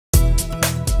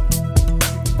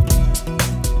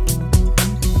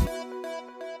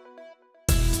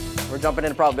jumping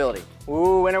into probability.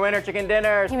 Ooh, winner, winner, chicken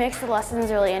dinner. He makes the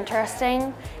lessons really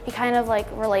interesting. He kind of like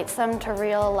relates them to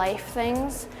real life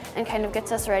things and kind of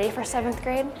gets us ready for 7th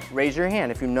grade. Raise your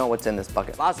hand if you know what's in this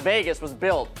bucket. Las Vegas was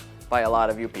built by a lot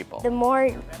of you people. The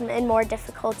more and more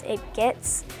difficult it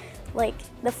gets, like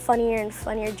the funnier and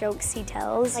funnier jokes he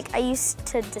tells. Like I used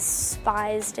to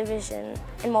despise division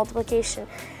and multiplication,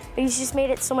 but he's just made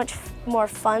it so much more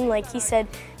fun. Like he said,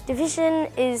 division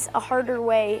is a harder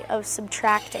way of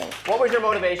subtracting. What was your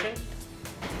motivation?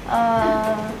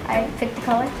 I picked the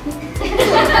color.